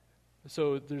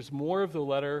 So there's more of the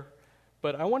letter,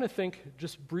 but I want to think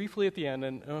just briefly at the end,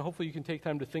 and hopefully you can take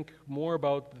time to think more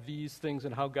about these things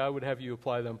and how God would have you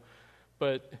apply them.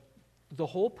 But the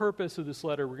whole purpose of this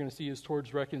letter we're going to see is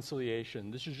towards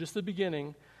reconciliation. This is just the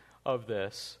beginning of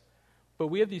this. But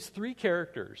we have these three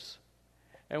characters,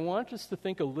 and I want us to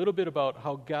think a little bit about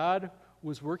how God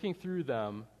was working through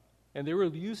them, and they were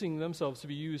using themselves to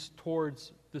be used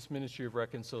towards this ministry of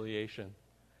reconciliation.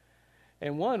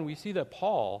 And one, we see that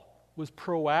Paul was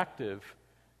proactive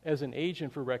as an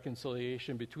agent for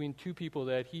reconciliation between two people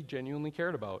that he genuinely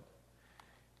cared about.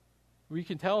 We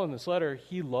can tell in this letter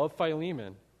he loved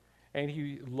Philemon, and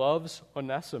he loves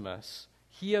Onesimus.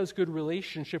 He has good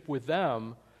relationship with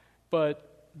them,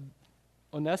 but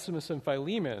Onesimus and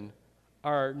Philemon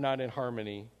are not in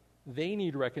harmony. They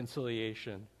need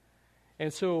reconciliation.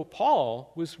 And so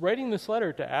Paul was writing this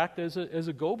letter to act as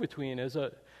a go-between, as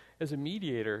a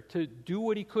mediator, to do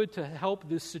what he could to help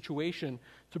this situation,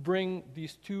 to bring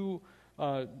these two,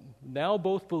 now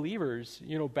both believers,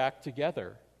 back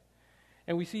together.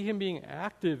 And we see him being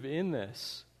active in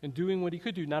this and doing what he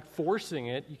could do, not forcing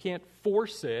it. You can't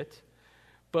force it,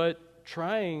 but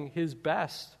trying his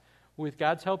best with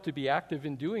God's help to be active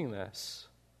in doing this.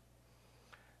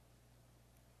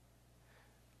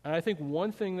 And I think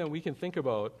one thing that we can think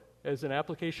about as an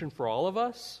application for all of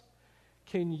us,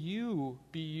 can you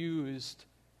be used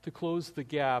to close the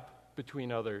gap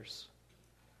between others?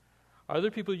 Are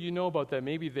there people you know about that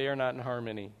maybe they are not in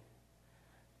harmony?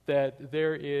 That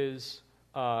there is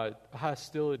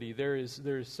hostility, there is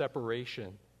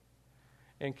separation.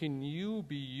 And can you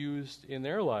be used in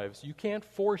their lives? You can't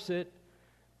force it.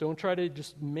 Don't try to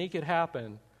just make it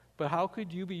happen. But how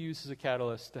could you be used as a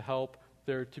catalyst to help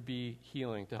there to be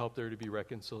healing, to help there to be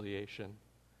reconciliation?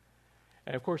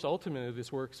 And of course, ultimately,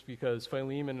 this works because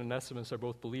Philemon and Onesimus are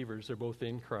both believers. They're both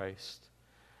in Christ.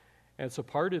 And so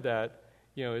part of that,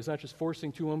 is not just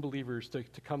forcing two unbelievers to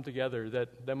come together.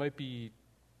 That might be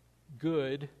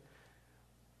good,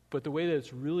 but the way that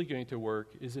it's really going to work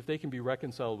is if they can be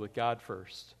reconciled with God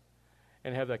first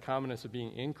and have that commonness of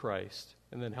being in Christ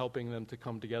and then helping them to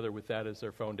come together with that as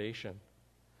their foundation.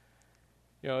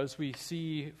 As we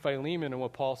see Philemon and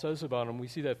what Paul says about him, we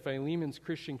see that Philemon's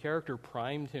Christian character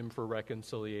primed him for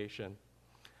reconciliation.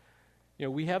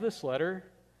 We have this letter,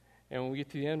 and when we get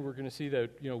to the end, we're going to see that,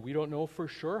 we don't know for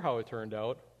sure how it turned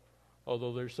out,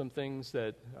 although there's some things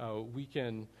that we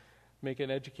can make an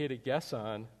educated guess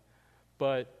on,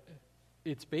 but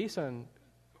it's based on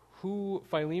who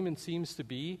Philemon seems to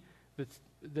be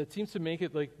that seems to make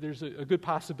it like there's a good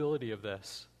possibility of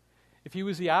this. If he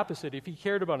was the opposite, if he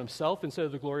cared about himself instead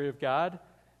of the glory of God,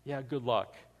 yeah, good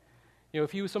luck.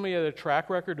 If he was somebody that had a track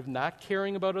record of not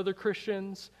caring about other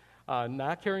Christians,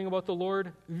 not caring about the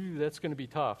Lord, that's going to be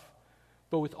tough.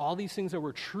 But with all these things that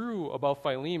were true about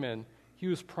Philemon, he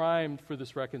was primed for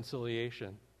this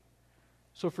reconciliation.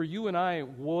 So for you and I,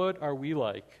 what are we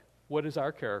like? What is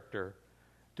our character?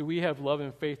 Do we have love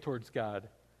and faith towards God?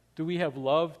 Do we have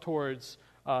love towards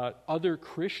other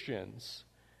Christians?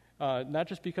 Not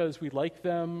just because we like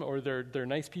them or they're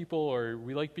nice people or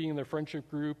we like being in their friendship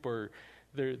group or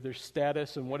their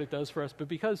status and what it does for us, but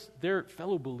because they're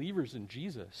fellow believers in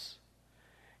Jesus.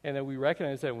 And that we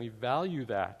recognize that and we value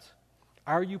that.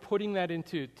 Are you putting that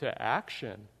into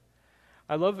action?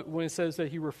 I love it when it says that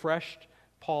he refreshed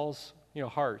Paul's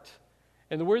heart.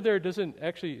 And the word there doesn't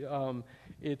actually,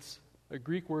 it's a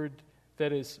Greek word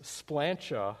that is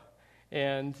splancha,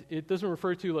 and it doesn't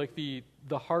refer to like the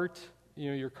heart,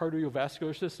 your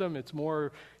cardiovascular system. It's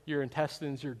more your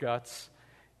intestines, your guts.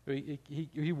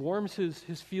 He warms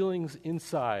his feelings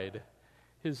inside,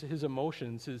 his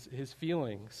emotions, his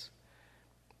feelings.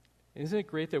 Isn't it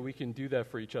great that we can do that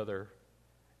for each other?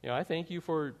 I thank you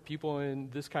for people in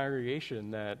this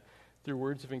congregation that through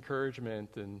words of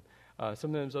encouragement and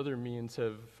sometimes other means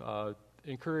have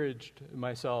encouraged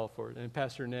myself and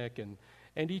Pastor Nick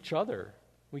and each other.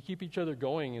 We keep each other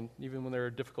going, and even when there are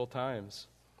difficult times.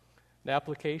 The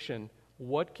application,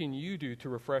 what can you do to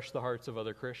refresh the hearts of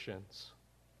other Christians?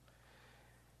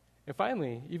 And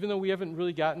finally, even though we haven't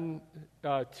really gotten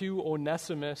to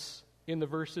Onesimus in the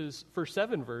first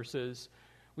 7 verses,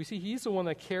 we see he's the one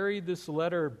that carried this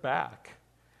letter back.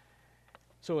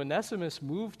 So Onesimus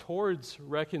moved towards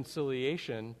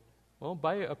reconciliation,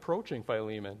 by approaching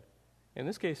Philemon. In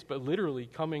this case, but literally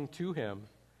coming to him.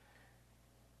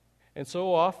 And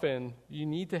so often, you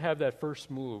need to have that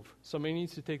first move. Somebody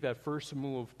needs to take that first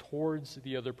move towards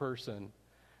the other person,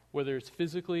 whether it's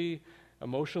physically,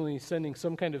 emotionally sending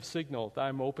some kind of signal that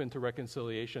I'm open to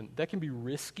reconciliation. That can be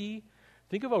risky.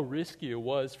 Think of how risky it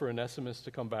was for Onesimus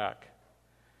to come back.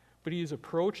 But he is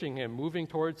approaching him, moving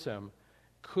towards him.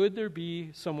 Could there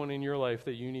be someone in your life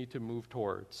that you need to move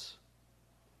towards?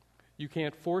 You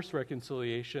can't force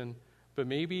reconciliation, but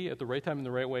maybe at the right time in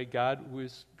the right way, God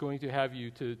was going to have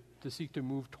you to seek to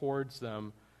move towards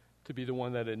them, to be the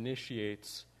one that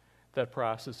initiates that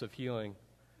process of healing.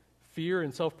 Fear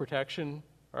and self-protection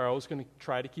are always going to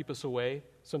try to keep us away,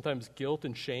 sometimes guilt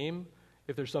and shame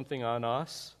if there's something on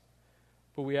us.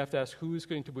 But we have to ask, who is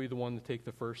going to be the one to take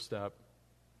the first step?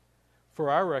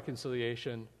 For our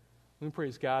reconciliation, we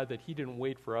praise God that he didn't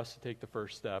wait for us to take the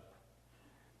first step,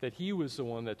 that he was the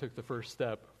one that took the first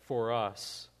step for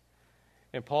us.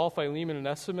 And Paul, Philemon, and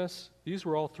Onesimus, these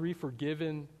were all 3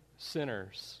 forgiven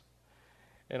sinners.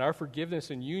 And our forgiveness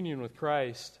and union with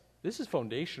Christ, this is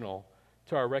foundational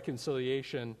to our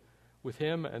reconciliation with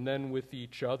him and then with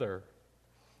each other.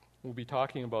 We'll be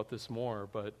talking about this more,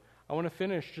 but I want to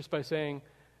finish just by saying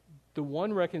the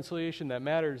one reconciliation that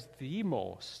matters the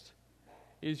most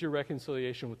is your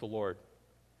reconciliation with the Lord,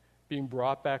 being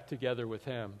brought back together with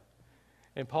him.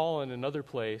 And Paul, in another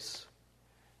place,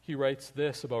 he writes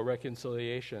this about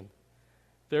reconciliation.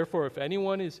 Therefore, if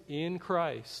anyone is in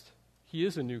Christ, he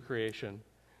is a new creation.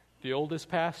 The old has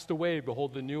passed away,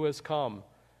 behold, the new has come.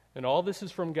 And all this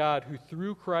is from God, who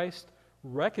through Christ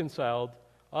reconciled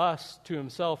us to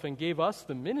himself and gave us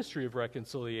the ministry of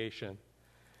reconciliation.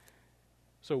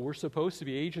 So we're supposed to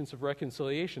be agents of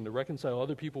reconciliation, to reconcile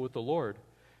other people with the Lord.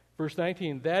 Verse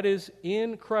 19, that is,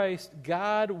 in Christ,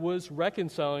 God was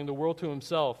reconciling the world to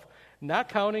himself, not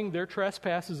counting their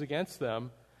trespasses against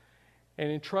them, and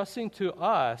entrusting to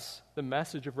us the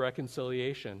message of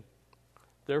reconciliation.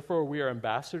 Therefore, we are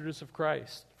ambassadors of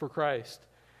Christ, for Christ,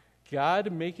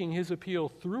 God making his appeal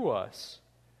through us.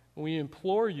 We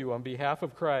implore you on behalf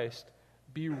of Christ,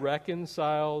 be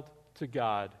reconciled to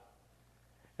God.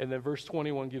 And then verse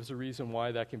 21 gives a reason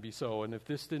why that can be so. And if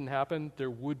this didn't happen, there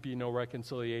would be no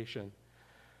reconciliation.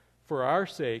 For our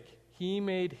sake, he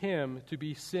made him to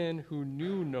be sin who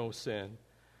knew no sin,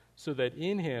 so that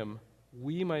in him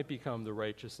we might become the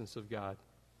righteousness of God.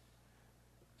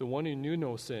 The one who knew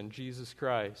no sin, Jesus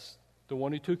Christ, the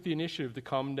one who took the initiative to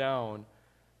come down,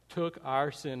 took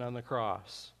our sin on the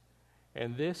cross.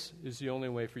 And this is the only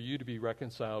way for you to be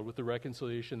reconciled with the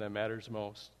reconciliation that matters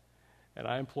most. And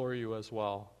I implore you as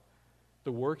well.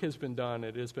 The work has been done.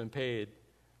 It has been paid.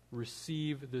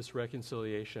 Receive this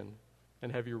reconciliation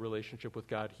and have your relationship with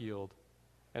God healed.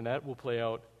 And that will play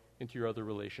out into your other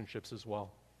relationships as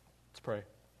well. Let's pray.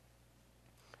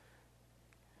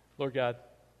 Lord God,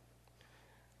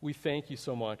 we thank you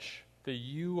so much that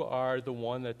you are the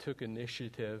one that took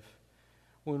initiative.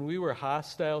 When we were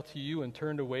hostile to you and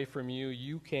turned away from you,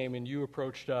 you came and you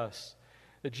approached us.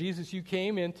 That Jesus, you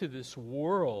came into this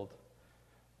world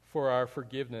for our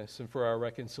forgiveness and for our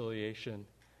reconciliation.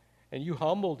 And you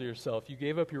humbled yourself. You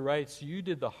gave up your rights. You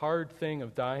did the hard thing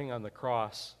of dying on the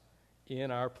cross in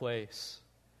our place.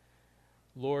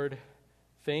 Lord,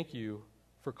 thank you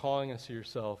for calling us to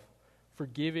yourself, for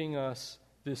giving us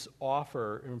this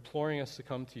offer, imploring us to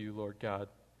come to you, Lord God.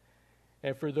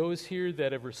 And for those here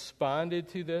that have responded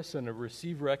to this and have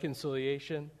received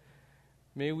reconciliation,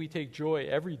 may we take joy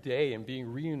every day in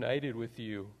being reunited with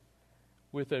you,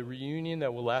 with a reunion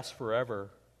that will last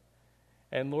forever.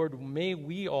 And Lord, may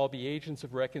we all be agents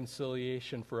of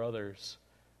reconciliation for others.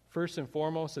 First and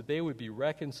foremost, that they would be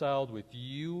reconciled with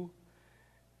you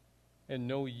and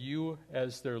know you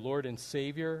as their Lord and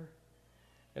Savior.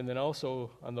 And then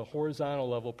also on the horizontal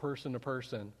level, person to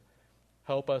person,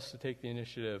 help us to take the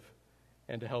initiative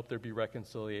and to help there be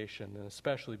reconciliation, and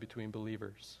especially between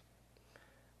believers.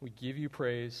 We give you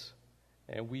praise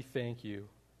and we thank you.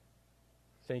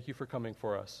 Thank you for coming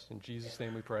for us. In Jesus'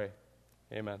 name we pray.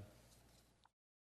 Amen.